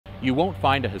You won't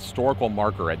find a historical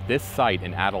marker at this site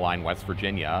in Adeline, West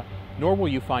Virginia, nor will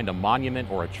you find a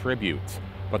monument or a tribute.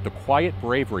 But the quiet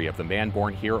bravery of the man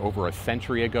born here over a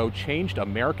century ago changed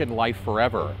American life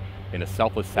forever in a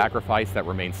selfless sacrifice that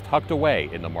remains tucked away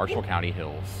in the Marshall County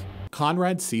hills.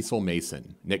 Conrad Cecil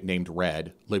Mason, nicknamed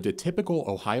Red, lived a typical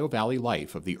Ohio Valley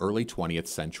life of the early 20th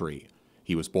century.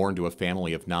 He was born to a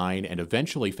family of 9 and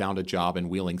eventually found a job in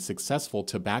Wheeling's successful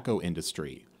tobacco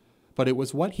industry. But it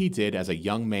was what he did as a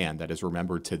young man that is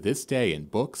remembered to this day in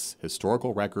books,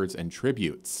 historical records, and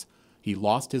tributes. He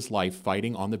lost his life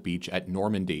fighting on the beach at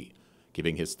Normandy,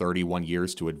 giving his 31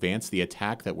 years to advance the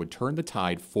attack that would turn the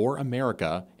tide for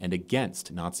America and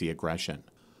against Nazi aggression.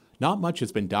 Not much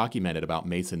has been documented about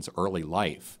Mason's early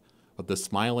life, but the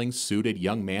smiling, suited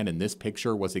young man in this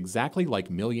picture was exactly like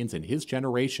millions in his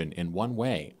generation in one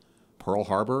way. Pearl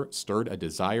Harbor stirred a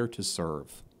desire to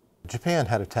serve. Japan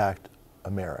had attacked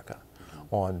America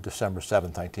on December 7,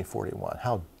 1941.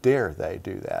 How dare they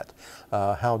do that?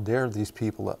 How dare these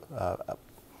people,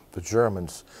 the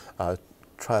Germans,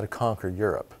 try to conquer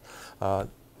Europe?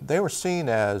 They were seen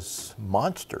as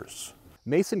monsters.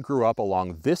 Mason grew up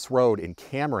along this road in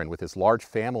Cameron with his large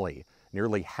family,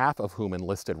 nearly half of whom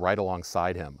enlisted right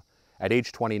alongside him. At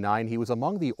age 29, he was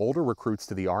among the older recruits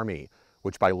to the Army,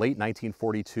 which by late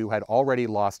 1942 had already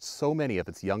lost so many of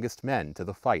its youngest men to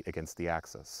the fight against the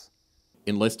Axis.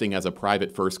 Enlisting as a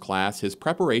private first class, his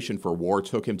preparation for war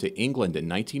took him to England in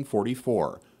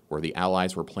 1944, where the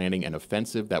Allies were planning an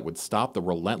offensive that would stop the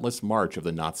relentless march of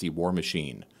the Nazi war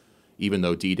machine. Even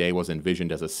though D-Day was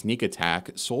envisioned as a sneak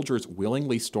attack, soldiers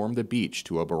willingly stormed the beach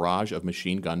to a barrage of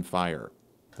machine gun fire.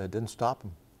 That didn't stop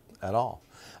them at all.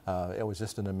 It was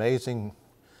just an amazing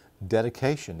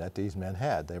dedication that these men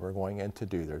had. They were going in to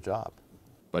do their job.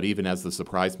 But even as the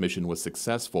surprise mission was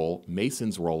successful,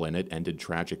 Mason's role in it ended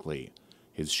tragically.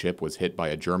 His ship was hit by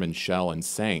a German shell and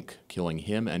sank, killing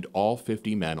him and all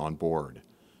 50 men on board.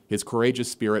 His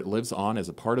courageous spirit lives on as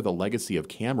a part of the legacy of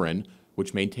Cameron,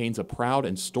 which maintains a proud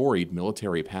and storied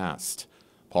military past.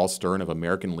 Paul Stern of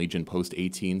American Legion Post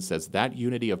 18 says that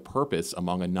unity of purpose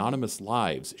among anonymous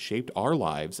lives shaped our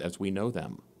lives as we know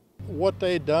them. What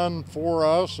they've done for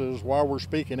us is why we're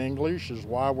speaking English, is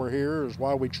why we're here, is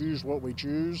why we choose what we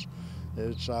choose.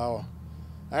 It's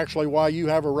actually why you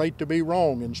have a right to be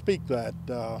wrong and speak that.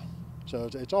 So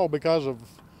it's all because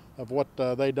of what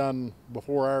they done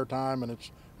before our time, and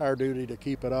it's our duty to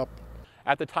keep it up.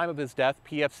 At the time of his death,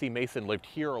 PFC Mason lived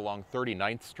here along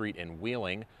 39th Street in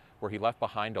Wheeling, where he left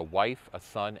behind a wife, a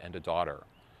son, and a daughter.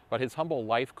 But his humble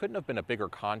life couldn't have been a bigger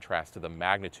contrast to the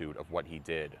magnitude of what he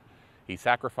did. He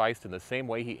sacrificed in the same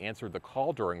way he answered the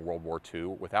call during World War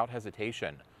II without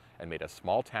hesitation and made a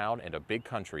small town and a big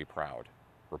country proud.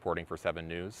 Reporting for 7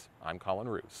 News, I'm Colin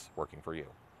Roose, working for you.